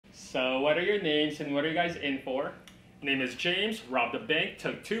So what are your names and what are you guys in for? Name is James, robbed a bank,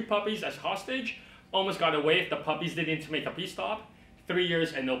 took 2 puppies as hostage, almost got away if the puppies didn't make a peace stop, 3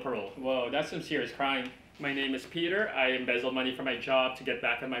 years and no parole. Whoa, that's some serious crime. My name is Peter. I embezzled money from my job to get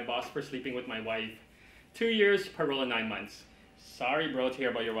back at my boss for sleeping with my wife. 2 years, parole, and 9 months. Sorry, bro, to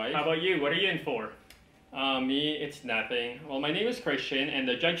hear about your wife. How about you? What are you in for? Me, it's nothing. Well, my name is Christian, and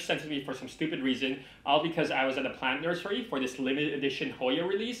the judge sentenced me for some stupid reason, all because I was at a plant nursery for this limited edition Hoya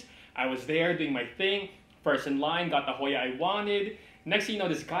release. I was there doing my thing, first in line, got the Hoya I wanted. Next thing you know,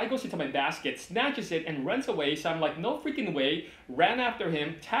 this guy goes into my basket, snatches it, and runs away. So I'm like, no freaking way. Ran after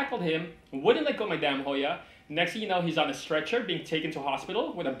him, tackled him, wouldn't let go of my damn Hoya. Next thing you know, he's on a stretcher being taken to a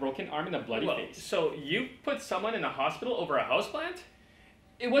hospital with a broken arm and a bloody face. So you put someone in a hospital over a houseplant?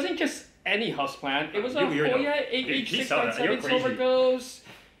 It wasn't just any houseplant. It was a Hoya H697 Silver Ghost.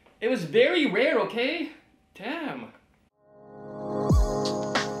 It was very rare, okay? Damn.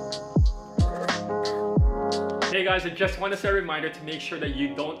 Hey guys, I just want to set a reminder to make sure that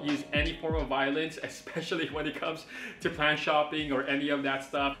you don't use any form of violence, especially when it comes to plant shopping or any of that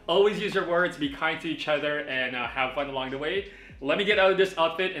stuff. Always use your words, be kind to each other, and have fun along the way. Let me get out of this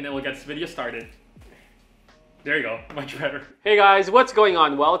outfit and then we'll get this video started. There you go, much better. Hey guys, what's going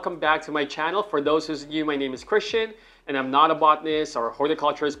on? Welcome back to my channel. For those of you, my name is Christian, and I'm not a botanist or a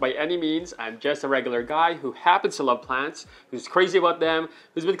horticulturist by any means. I'm just a regular guy who happens to love plants, who's crazy about them,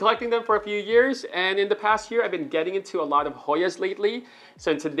 who's been collecting them for a few years, and in the past year, I've been getting into a lot of Hoyas lately. So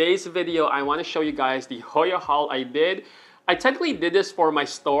in today's video, I want to show you guys the Hoya haul I did. I technically did this for my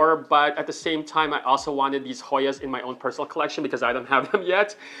store, but at the same time, I also wanted these Hoyas in my own personal collection because I don't have them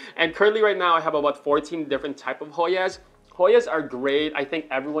yet. And currently right now, I have about 14 different types of Hoyas. Hoyas are great. I think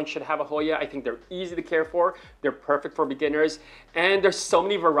everyone should have a Hoya. I think they're easy to care for. They're perfect for beginners. And there's so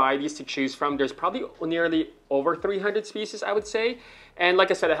many varieties to choose from. There's probably nearly over 300 species, I would say. And like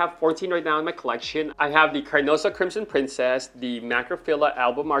I said, I have 14 right now in my collection. I have the Carnosa Crimson Princess, the Macrophylla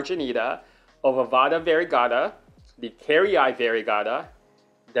albomarginata, Ovavada variegata, the Carrii variegata,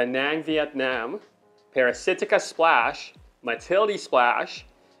 Da Nang Vietnam, Parasitica Splash, Matilde Splash,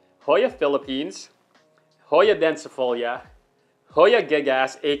 Hoya Philippines, Hoya densifolia, Hoya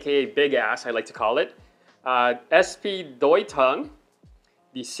gigas, aka Big Ass, I like to call it, Sp Doi Tongue,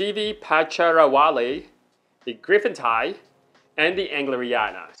 the CV Pacharawale, the Griffintii, and the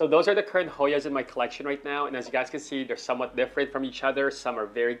Angleriana. So those are the current Hoyas in my collection right now, and as you guys can see, they're somewhat different from each other. Some are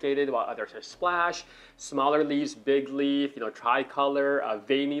variegated while others are splash, smaller leaves, big leaf, tricolor,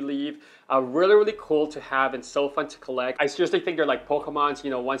 veiny leaf. Really cool to have and so fun to collect. I seriously think they're like Pokemons.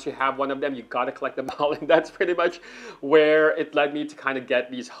 Once you have one of them, you gotta collect them all, and that's pretty much where it led me to kind of get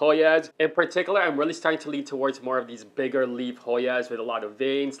these Hoyas. In particular, I'm really starting to lean towards more of these bigger leaf Hoyas with a lot of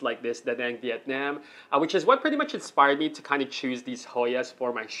veins, like this Da Nang Vietnam, which is what pretty much inspired me to kind of choose these Hoyas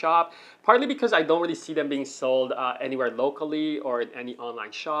for my shop, partly because I don't really see them being sold anywhere locally or in any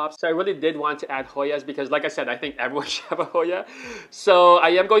online shops. So I really did want to add Hoyas because, like I said, I think everyone should have a Hoya. So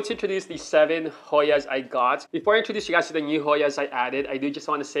I am going to introduce the 7 Hoyas I got. Before I introduce you guys to the new Hoyas I added, I do just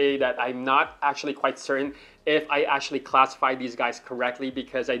want to say that I'm not actually quite certain if I actually classified these guys correctly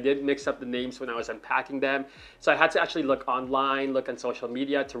because I did mix up the names when I was unpacking them. So I had to actually look online, look on social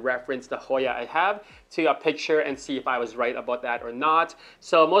media to reference the Hoya I have to a picture and see if I was right about that or not.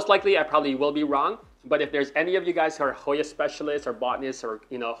 So most likely I probably will be wrong. But if there's any of you guys who are Hoya specialists or botanists or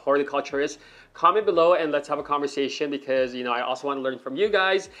horticulturists, comment below and let's have a conversation because I also want to learn from you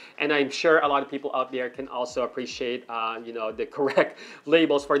guys, and I'm sure a lot of people out there can also appreciate the correct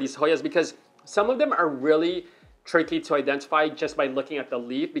labels for these Hoyas because some of them are really tricky to identify just by looking at the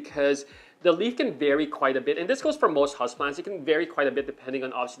leaf because the leaf can vary quite a bit, and this goes for most houseplants. It can vary quite a bit depending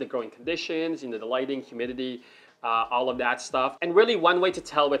on obviously the growing conditions, the lighting, humidity, all of that stuff. And really one way to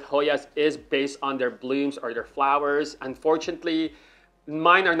tell with Hoyas is based on their blooms or their flowers. Unfortunately,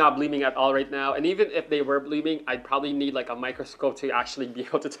 mine are not blooming at all right now, and even if they were blooming, I'd probably need like a microscope to actually be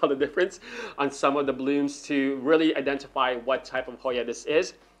able to tell the difference on some of the blooms to really identify what type of Hoya this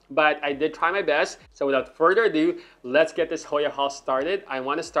is. But I did try my best. So without further ado, let's get this Hoya haul started. I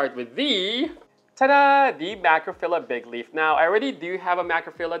want to start with the ta-da! The Macrophylla Big Leaf. Now, I already do have a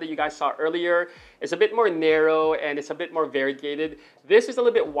Macrophylla that you guys saw earlier. It's a bit more narrow and it's a bit more variegated. This is a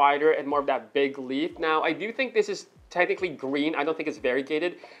little bit wider and more of that big leaf. Now, I do think this is technically green. I don't think it's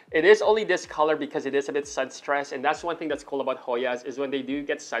variegated. It is only this color because it is a bit sun stressed, and that's one thing that's cool about Hoyas is when they do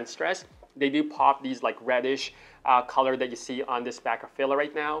get sun stressed, they do pop these like reddish color that you see on this Macrophylla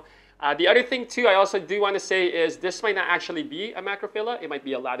right now. The other thing too, I also do want to say is this might not actually be a Macrophylla. It might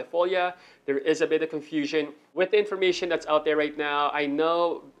be a Latifolia. There is a bit of confusion with the information that's out there right now. I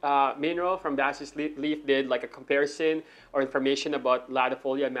know Minro from Bass's Leaf did like a comparison or information about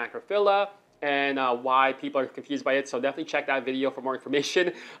Latifolia and Macrophylla and why people are confused by it. So definitely check that video for more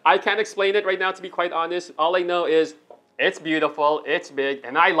information. I can't explain it right now, to be quite honest. All I know is it's beautiful, it's big,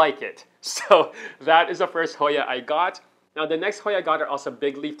 and I like it. So that is the first Hoya I got. Now the next Hoya I got are also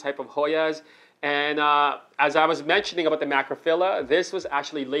big leaf type of Hoyas. And as I was mentioning about the Macrophylla, this was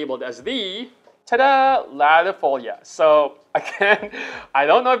actually labeled as the, ta-da, Latifolia. So again, I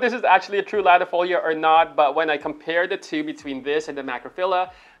don't know if this is actually a true Latifolia or not, but when I compare the two between this and the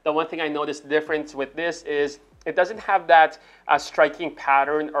Macrophylla, the one thing I noticed difference with this is it doesn't have that striking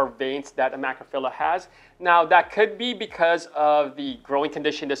pattern or veins that a Macrophylla has. Now that could be because of the growing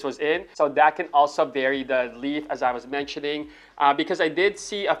condition this was in. So that can also vary the leaf, as I was mentioning, because I did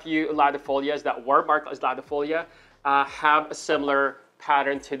see a few Latifolias that were marked as Latifolia have a similar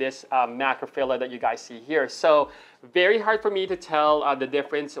pattern to this Macrophylla that you guys see here. So very hard for me to tell the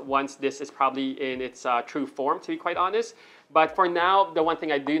difference once this is probably in its true form, to be quite honest. But for now, the one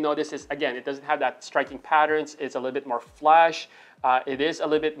thing I do notice is, again, it doesn't have that striking patterns. It's a little bit more flush. It is a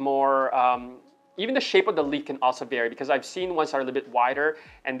little bit more, even the shape of the leaf can also vary, because I've seen ones that are a little bit wider,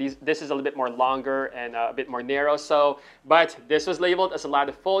 and this is a little bit more longer and a bit more narrow. So, but this was labeled as a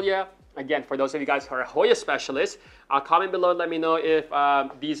Latifolia. Again, for those of you guys who are Hoya specialists, comment below and let me know if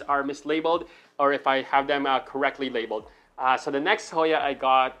these are mislabeled or if I have them correctly labeled. So the next Hoya I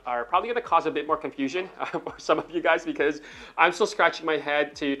got are probably going to cause a bit more confusion for some of you guys, because I'm still scratching my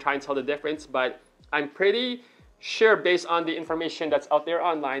head to try and tell the difference, but I'm pretty sure based on the information that's out there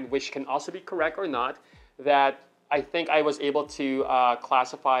online, which can also be correct or not, that I think I was able to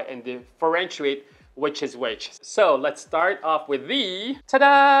classify and differentiate which is which. So let's start off with the,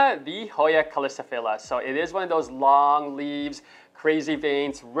 ta-da, the Hoya Callistophylla. So it is one of those long leaves, crazy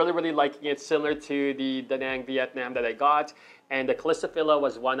veins, really liking it, similar to the Da Nang Vietnam that I got. And the Callistophylla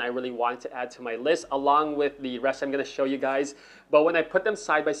was one I really wanted to add to my list, along with the rest I'm going to show you guys. But when I put them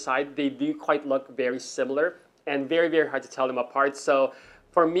side by side, they do quite look very similar and very hard to tell them apart. So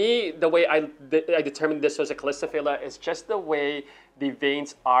for me, the way I determined this was a Callistophylla is just the way the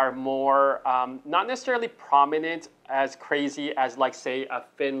veins are more, not necessarily prominent, as crazy as, like, say, a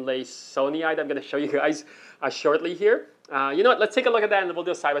Finlaysonii that I'm going to show you guys shortly here. You know what, let's take a look at that and we'll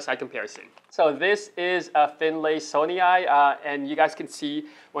do a side-by-side comparison. So this is a Finlaysonii, and you guys can see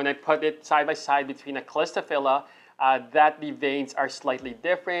when I put it side-by-side between a Callistophylla, that the veins are slightly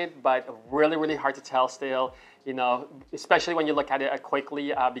different, but really hard to tell still, you know, especially when you look at it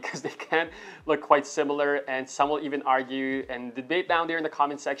quickly, because they can look quite similar, and some will even argue and debate down there in the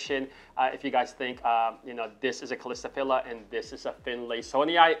comment section if you guys think, you know, this is a Callistophylla and this is a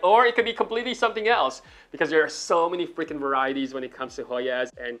Finlaysonii, or it could be completely something else, because there are so many freaking varieties when it comes to Hoyas.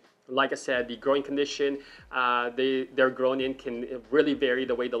 And like I said, the growing condition they're grown in can really vary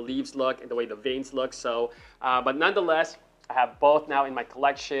the way the leaves look and the way the veins look. So, but nonetheless, I have both now in my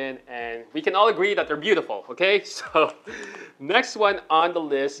collection, and we can all agree that they're beautiful, okay? So next one on the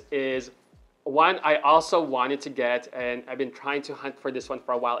list is one I also wanted to get, and I've been trying to hunt for this one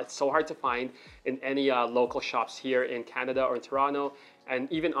for a while. It's so hard to find in any local shops here in Canada or in Toronto, and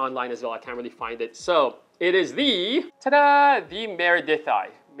even online as well. I can't really find it. So it is the, ta-da, the Meredithii.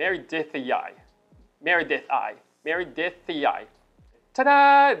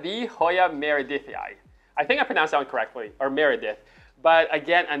 Ta-da, the Hoya Meredithii. I think I pronounced that one correctly, or Meredith. But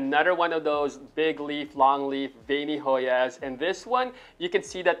again, another one of those big leaf, long leaf, veiny Hoyas. And this one, you can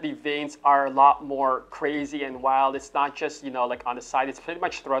see that the veins are a lot more crazy and wild. It's not just, you know, like on the side, it's pretty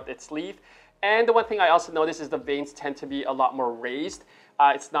much throughout its leaf. And the one thing I also noticed is the veins tend to be a lot more raised.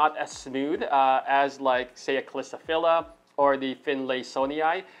 It's not as smooth as, like, say, a Callistophylla or the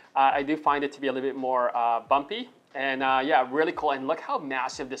Finlaysonii. I do find it to be a little bit more bumpy. And yeah, really cool. And look how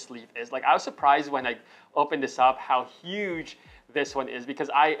massive this leaf is. Like, I was surprised when I opened this up how huge this one is, because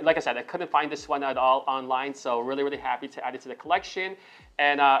like I said, I couldn't find this one at all online. So really happy to add it to the collection.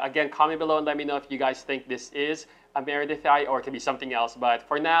 And again, comment below and let me know if you guys think this is a Meredithii or it could be something else. But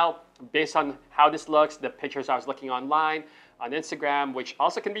for now, based on how this looks, the pictures I was looking online on Instagram, which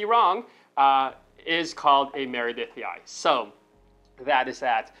also can be wrong, is called a Meredithii. So that is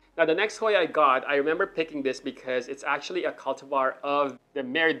that. Now the next Hoya I got, I remember picking this because it's actually a cultivar of the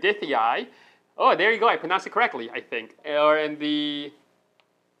Meredithii. Oh, there you go, I pronounced it correctly, I think. Or in the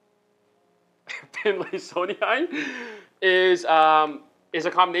Finlaysonii is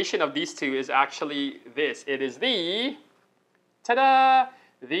a combination of these two, is actually this. It is the, ta-da,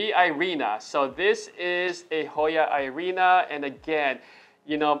 the Irina. So this is a Hoya Irina, and again,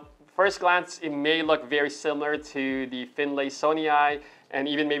 you know, first glance it may look very similar to the Finlaysonii and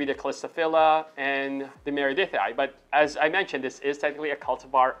even maybe the Callistophylla and the Meredithii. But as I mentioned, this is technically a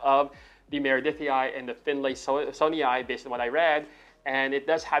cultivar of the Meredithii and the Finlaysonii based on what I read. And it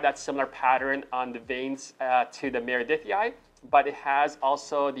does have that similar pattern on the veins to the Meredithii, but it has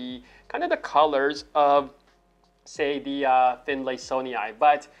also the kind of the colors of, say, the Finlaysonii.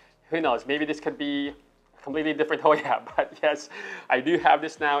 But who knows, maybe this could be a completely different Hoya. But yes, I do have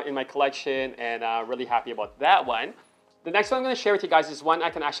this now in my collection, and really happy about that one. The next one I'm going to share with you guys is one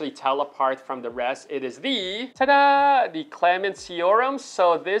I can actually tell apart from the rest. It is the, ta-da, the Clemensiorium.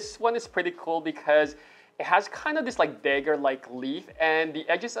 So this one is pretty cool because it has kind of this like dagger-like leaf, and the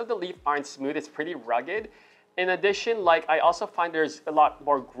edges of the leaf aren't smooth. It's pretty rugged. In addition, like I also find there's a lot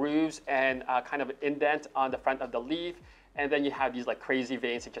more grooves and kind of an indent on the front of the leaf. And then you have these like crazy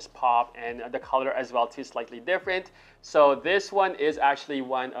veins that just pop, and the color as well too is slightly different. So this one is actually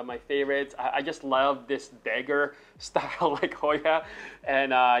one of my favorites. I just love this dagger style like Hoya,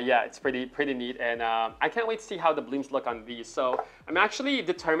 and yeah, it's pretty neat. And I can't wait to see how the blooms look on these. So I'm actually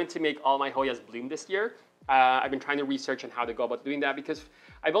determined to make all my Hoyas bloom this year. I've been trying to research on how to go about doing that because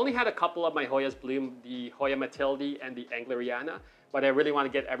I've only had a couple of my Hoyas bloom, the Hoya Meredithii and the Irina. But I really want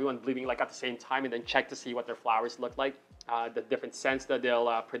to get everyone blooming like at the same time and then check to see what their flowers look like, the different scents that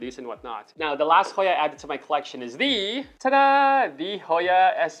they'll produce and whatnot. Now, the last Hoya added to my collection is the, ta-da, the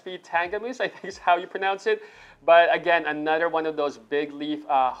Hoya Sp Tangamus, I think is how you pronounce it. But again, another one of those big leaf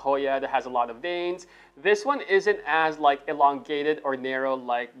Hoya that has a lot of veins. This one isn't as like elongated or narrow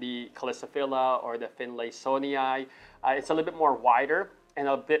like the Callistophylla or the Finlaysonii. It's a little bit more wider and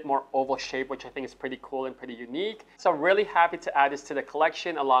a bit more oval shape, which I think is pretty cool and pretty unique. So really happy to add this to the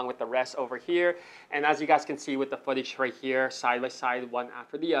collection along with the rest over here. And as you guys can see with the footage right here, side by side, one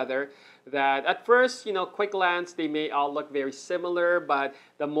after the other, that at first, you know, quick glance, they may all look very similar, but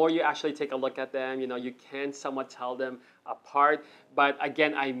the more you actually take a look at them, you know, you can somewhat tell them apart. But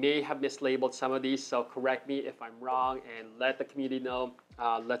again, I may have mislabeled some of these, so correct me if I'm wrong and let the community know.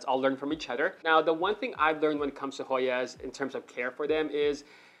 Let's all learn from each other. Now, the one thing I've learned when it comes to Hoyas in terms of care for them is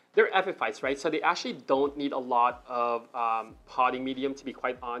they're epiphytes, right? So they actually don't need a lot of potting medium, to be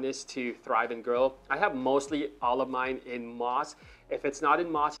quite honest, to thrive and grow. I have mostly all of mine in moss. If it's not in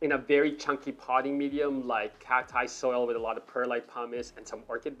moss, in a very chunky potting medium like cacti soil with a lot of perlite pumice and some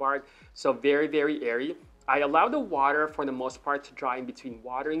orchid bark. So very, very airy. I allow the water for the most part to dry in between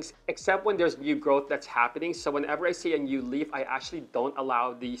waterings, except when there's new growth that's happening. So whenever I see a new leaf, I actually don't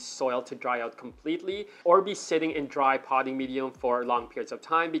allow the soil to dry out completely or be sitting in dry potting medium for long periods of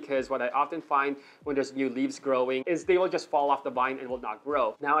time, because what I often find when there's new leaves growing is they will just fall off the vine and will not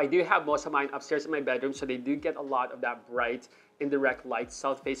grow. Now, I do have most of mine upstairs in my bedroom, so they do get a lot of that bright indirect light,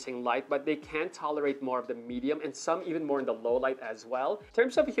 south-facing light, but they can tolerate more of the medium and some even more in the low light as well. In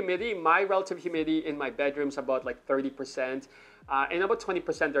terms of humidity, my relative humidity in my bedroom is about like 30% and about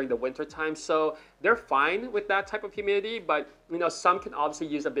 20% during the winter time. So they're fine with that type of humidity, but you know, some can obviously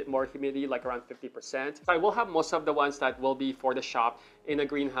use a bit more humidity, like around 50%. So I will have most of the ones that will be for the shop in a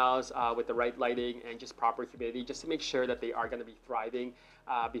greenhouse with the right lighting and just proper humidity, just to make sure that they are going to be thriving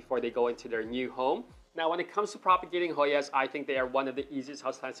before they go into their new home. Now, when it comes to propagating Hoyas, I think they are one of the easiest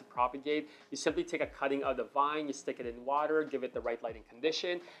houseplants to propagate. You simply take a cutting of the vine, you stick it in water, give it the right lighting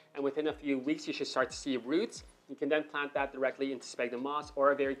condition, and within a few weeks, you should start to see roots. You can then plant that directly into sphagnum moss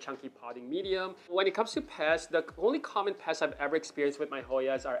or a very chunky potting medium. When it comes to pests, the only common pests I've ever experienced with my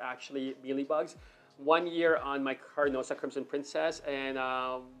Hoyas are actually mealybugs. 1 year on my Carnosa Crimson Princess and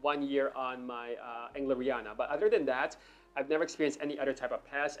 1 year on my Irina. But other than that, I've never experienced any other type of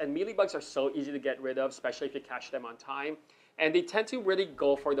pest, and mealybugs are so easy to get rid of, especially if you catch them on time. And they tend to really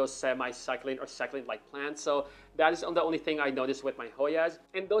go for those semi-succulent or succulent-like plants. So that is the only thing I noticed with my Hoyas.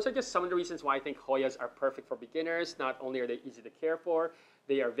 And those are just some of the reasons why I think Hoyas are perfect for beginners. Not only are they easy to care for,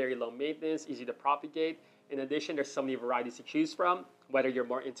 they are very low maintenance, easy to propagate. In addition, there's so many varieties to choose from. Whether you're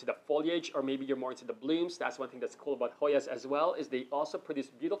more into the foliage or maybe you're more into the blooms, that's one thing that's cool about Hoyas as well, is they also produce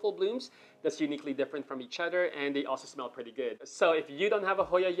beautiful blooms that's uniquely different from each other, and they also smell pretty good. So if you don't have a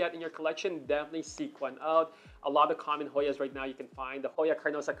Hoya yet in your collection, definitely seek one out. A lot of common Hoyas right now you can find. The Hoya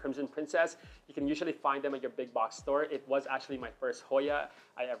Carnosa Crimson Princess, you can usually find them at your big box store. It was actually my first Hoya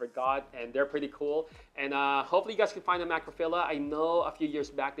I ever got, and they're pretty cool. And hopefully you guys can find the Macrophylla. I know a few years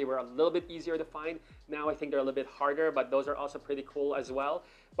back they were a little bit easier to find. Now I think they're a little bit harder, but those are also pretty cool as well.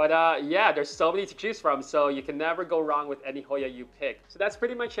 But yeah, there's so many to choose from, so you can never go wrong with any Hoya you pick. So that's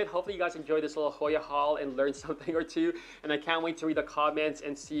pretty much it. Hopefully you guys enjoyed this little Hoya haul and learned something or two. And I can't wait to read the comments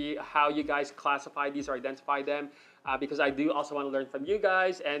and see how you guys classify these or identify them. because I do also want to learn from you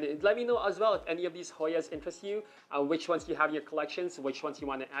guys. And let me know as well if any of these Hoyas interest you, which ones you have in your collections, which ones you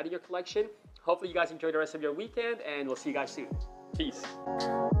want to add to your collection. Hopefully you guys enjoy the rest of your weekend, and we'll see you guys soon. Peace.